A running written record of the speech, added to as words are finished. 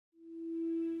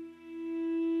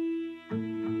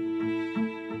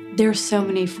There are so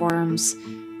many forms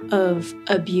of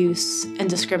abuse and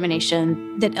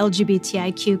discrimination that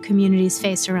LGBTIQ communities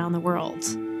face around the world.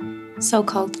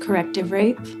 So-called corrective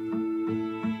rape,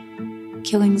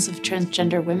 killings of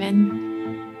transgender women,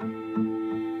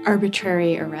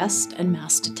 arbitrary arrest and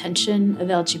mass detention of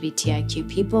LGBTIQ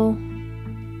people,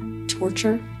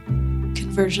 torture,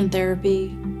 conversion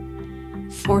therapy,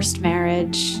 forced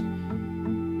marriage.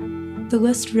 The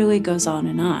list really goes on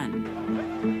and on.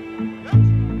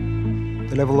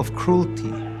 The level of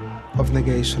cruelty, of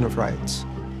negation of rights.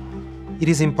 It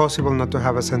is impossible not to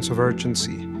have a sense of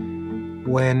urgency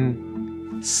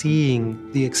when seeing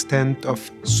the extent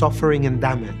of suffering and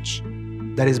damage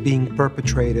that is being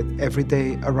perpetrated every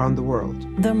day around the world.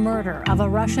 The murder of a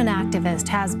Russian activist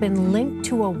has been linked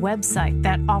to a website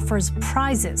that offers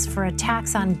prizes for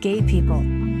attacks on gay people.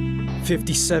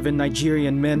 57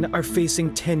 Nigerian men are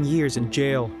facing 10 years in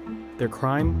jail. Their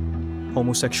crime?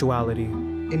 Homosexuality.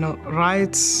 You know,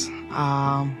 rights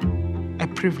are a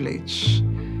privilege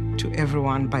to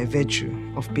everyone by virtue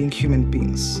of being human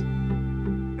beings.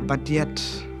 But yet,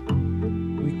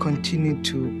 we continue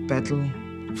to battle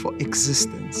for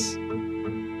existence.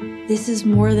 This is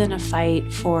more than a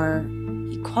fight for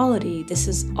equality. This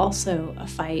is also a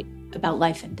fight about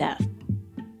life and death.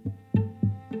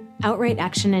 OutRight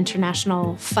Action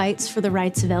International fights for the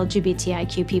rights of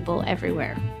LGBTIQ people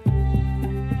everywhere.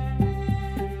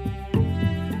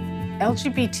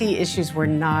 LGBT issues were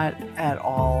not at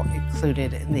all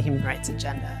included in the human rights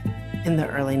agenda in the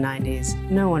early 90s.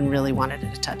 No one really wanted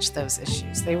to touch those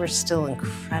issues. They were still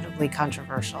incredibly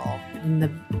controversial. In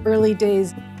the early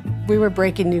days, we were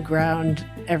breaking new ground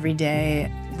every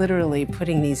day, literally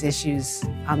putting these issues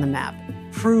on the map,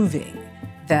 proving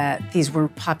that these were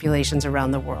populations around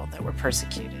the world that were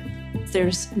persecuted.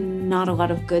 There's not a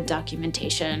lot of good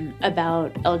documentation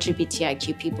about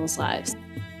LGBTIQ people's lives.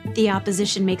 The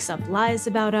opposition makes up lies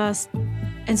about us,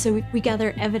 and so we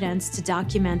gather evidence to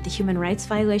document the human rights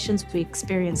violations we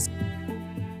experience.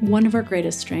 One of our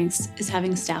greatest strengths is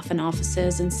having staff and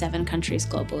offices in 7 countries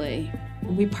globally.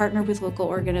 We partner with local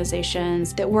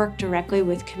organizations that work directly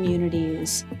with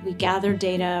communities. We gather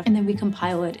data, and then we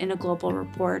compile it in a global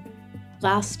report.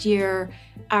 Last year,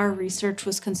 our research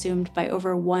was consumed by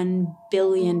over 1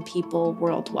 billion people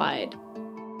worldwide.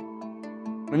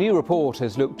 A new report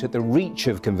has looked at the reach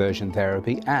of conversion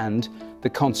therapy and the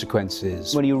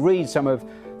consequences. When you read some of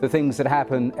the things that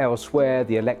happen elsewhere,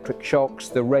 the electric shocks,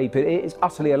 the rape, it is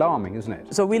utterly alarming, isn't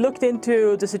it? So we looked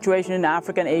into the situation in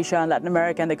Africa and Asia and Latin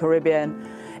America and the Caribbean,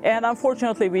 and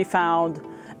unfortunately we found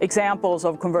examples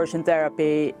of conversion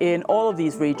therapy in all of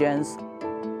these regions.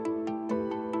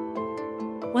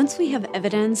 Once we have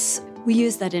evidence, we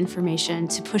use that information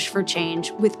to push for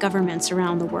change with governments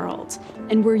around the world.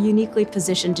 And we're uniquely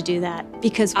positioned to do that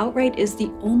because OutRight is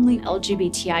the only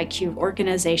LGBTIQ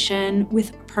organization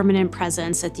with permanent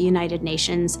presence at the United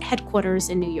Nations headquarters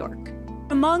in New York.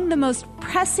 Among the most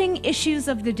pressing issues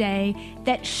of the day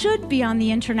that should be on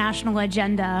the international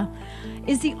agenda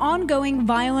is the ongoing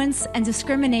violence and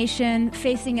discrimination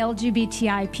facing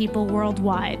LGBTI people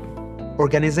worldwide.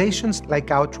 Organizations like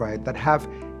OutRight that have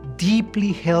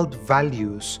deeply held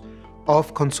values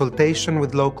of consultation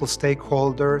with local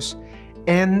stakeholders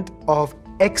and of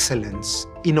excellence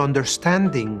in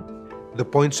understanding the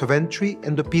points of entry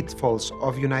and the pitfalls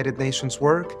of United Nations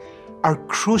work are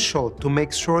crucial to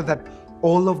make sure that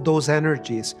all of those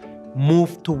energies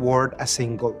move toward a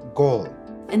single goal.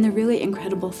 And the really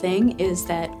incredible thing is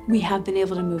that we have been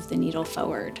able to move the needle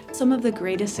forward. Some of the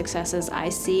greatest successes I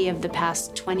see of the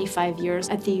past 25 years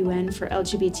at the UN for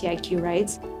LGBTIQ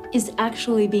rights is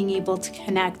actually being able to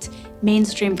connect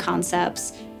mainstream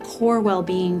concepts, core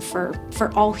well-being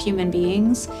for all human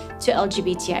beings, to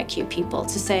LGBTIQ people,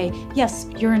 to say, yes,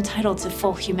 you're entitled to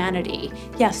full humanity.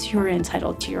 Yes, you're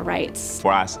entitled to your rights.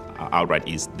 For us,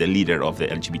 OutRight is the leader of the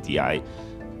LGBTI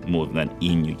movement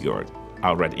in New York.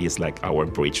 OutRight is like our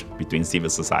bridge between civil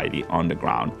society on the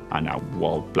ground and our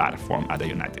world platform at the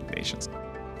United Nations.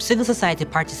 Civil society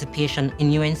participation in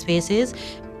UN spaces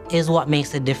is what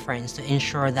makes the difference to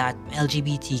ensure that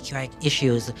LGBTQI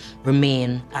issues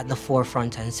remain at the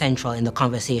forefront and central in the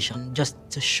conversation, just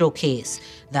to showcase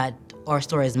that our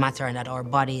stories matter and that our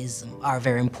bodies are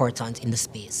very important in the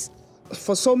space.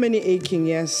 For so many aching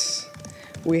years,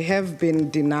 we have been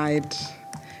denied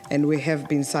and we have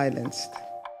been silenced.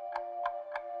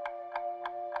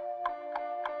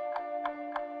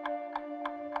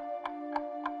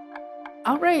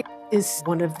 OutRight is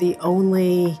one of the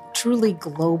only truly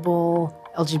global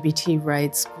LGBT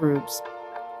rights groups.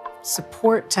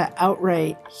 Support to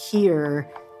OutRight here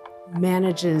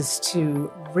manages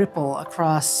to ripple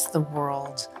across the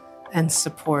world and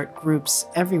support groups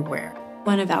everywhere.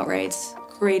 One of OutRight's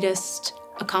greatest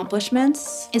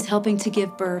accomplishments is helping to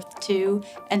give birth to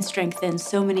and strengthen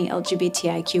so many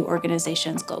LGBTIQ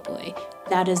organizations globally.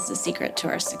 That is the secret to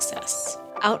our success.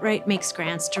 OutRight makes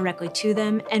grants directly to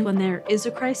them, and when there is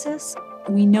a crisis,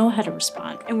 we know how to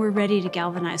respond, and we're ready to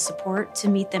galvanize support to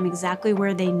meet them exactly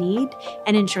where they need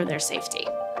and ensure their safety.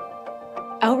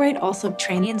 OutRight also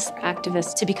trains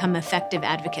activists to become effective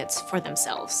advocates for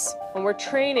themselves. When we're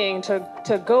training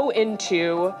to go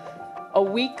into a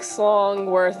week's long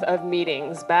worth of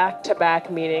meetings,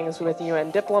 back-to-back meetings with UN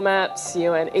diplomats,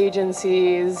 UN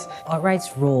agencies.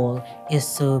 OutRight's role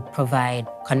is to provide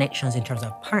connections in terms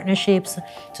of partnerships,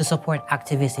 to support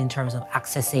activists in terms of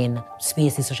accessing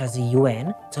spaces such as the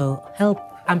UN, to help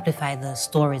amplify the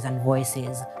stories and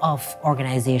voices of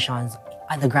organizations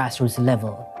at the grassroots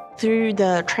level. Through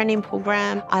the training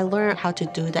program, I learned how to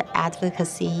do the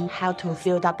advocacy, how to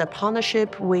build up the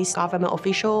partnership with government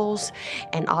officials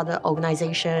and other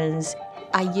organizations.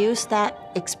 I used that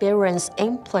experience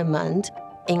implement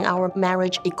in our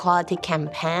marriage equality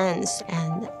campaigns.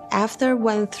 And after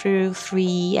went through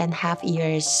 3.5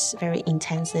 years very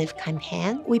intensive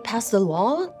campaign, we passed a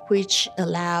law which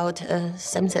allowed a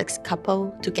same-sex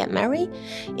couple to get married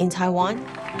in Taiwan.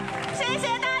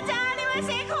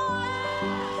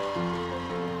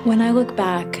 When I look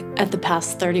back at the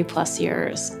past 30+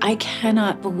 years, I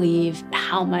cannot believe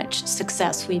how much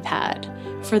success we've had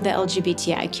for the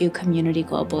LGBTIQ community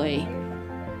globally.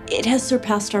 It has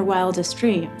surpassed our wildest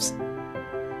dreams.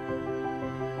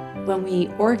 When we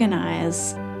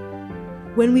organize,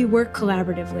 when we work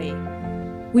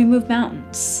collaboratively, we move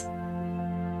mountains.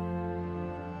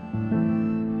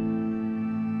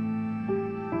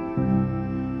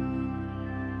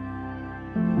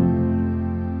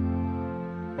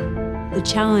 The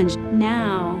challenge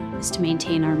now is to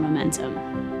maintain our momentum.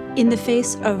 In the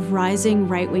face of rising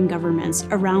right-wing governments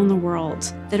around the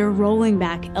world that are rolling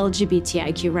back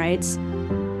LGBTIQ rights,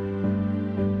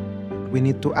 we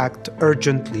need to act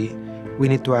urgently, we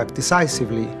need to act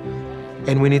decisively,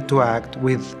 and we need to act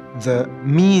with the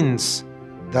means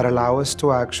that allow us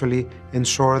to actually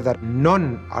ensure that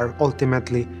none are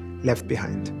ultimately left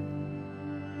behind.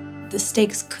 the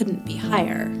stakes couldn't be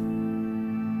higher.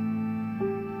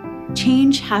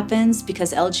 Change happens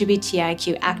because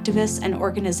LGBTIQ activists and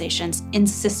organizations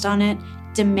insist on it,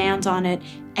 demand on it,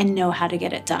 and know how to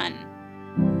get it done.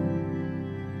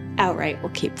 OutRight will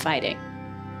keep fighting.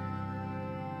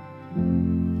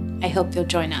 I hope you'll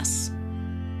join us.